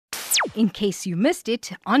in case you missed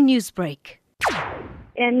it on Newsbreak.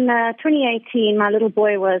 In 2018, my little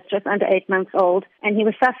boy was just under 8 months old, and he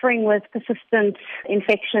was suffering with persistent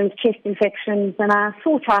infections, chest infections, and I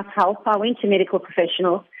sought out help. I went to medical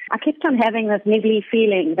professionals. I kept on having this niggly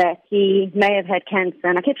feeling that he may have had cancer,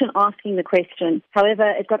 and I kept on asking the question. However,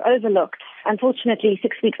 it got overlooked. Unfortunately,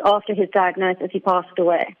 6 weeks after his diagnosis, he passed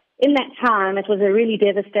away. In that time, it was a really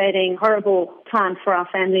devastating, horrible time for our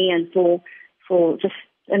family and for just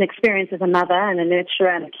an experience as a mother and a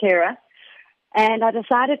nurturer and a carer. And I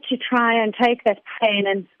decided to try and take that pain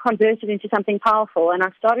and convert it into something powerful, and I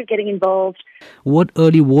started getting involved. What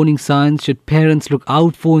early warning signs should parents look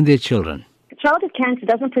out for in their children? Childhood cancer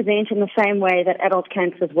doesn't present in the same way that adult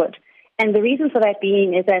cancers would. And the reason for that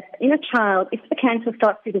being is that in a child, if the cancer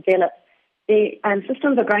starts to develop, the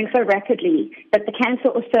systems are growing so rapidly that the cancer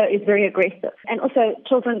also is very aggressive. And also,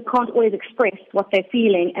 children can't always express what they're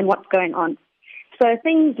feeling and what's going on. So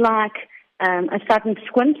things like a sudden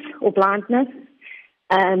squint or blindness,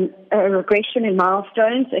 a regression in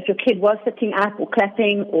milestones. If your kid was sitting up or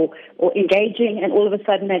clapping or engaging and all of a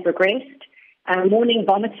sudden they've regressed, morning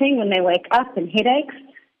vomiting when they wake up and headaches,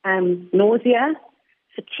 nausea,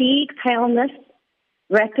 fatigue, paleness,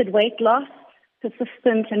 rapid weight loss,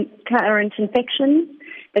 persistent and current infections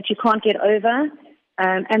that you can't get over,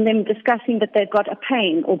 and then discussing that they've got a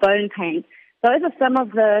pain or bone pain. Those are some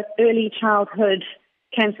of the early childhood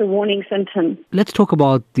cancer warning symptoms. Let's talk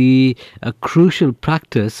about the crucial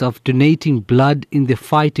practice of donating blood in the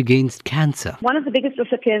fight against cancer. One of the biggest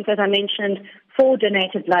recipients, as I mentioned, for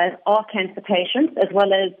donated blood are cancer patients, as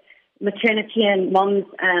well as maternity and moms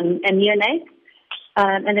and neonates,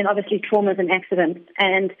 and then obviously traumas and accidents.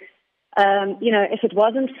 And, if it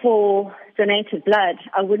wasn't for donated blood,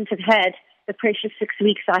 I wouldn't have had the precious 6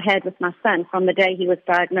 weeks I had with my son from the day he was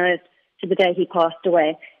diagnosed to the day he passed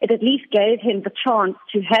away. It at least gave him the chance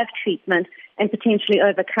to have treatment and potentially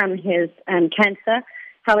overcome his cancer.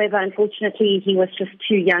 However, unfortunately, he was just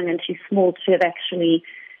too young and too small to have actually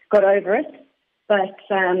got over it. But,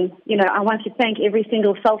 I want to thank every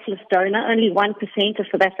single selfless donor. Only 1% of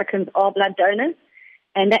South Africans are blood donors,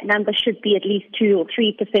 and that number should be at least 2 or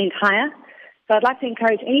 3% higher. So I'd like to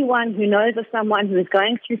encourage anyone who knows of someone who is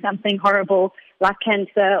going through something horrible like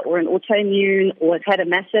cancer or an autoimmune or has had a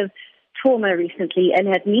massive trauma recently and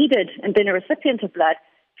had needed and been a recipient of blood,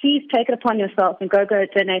 please take it upon yourself and go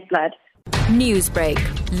donate blood. Newsbreak,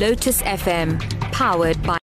 Lotus FM, powered by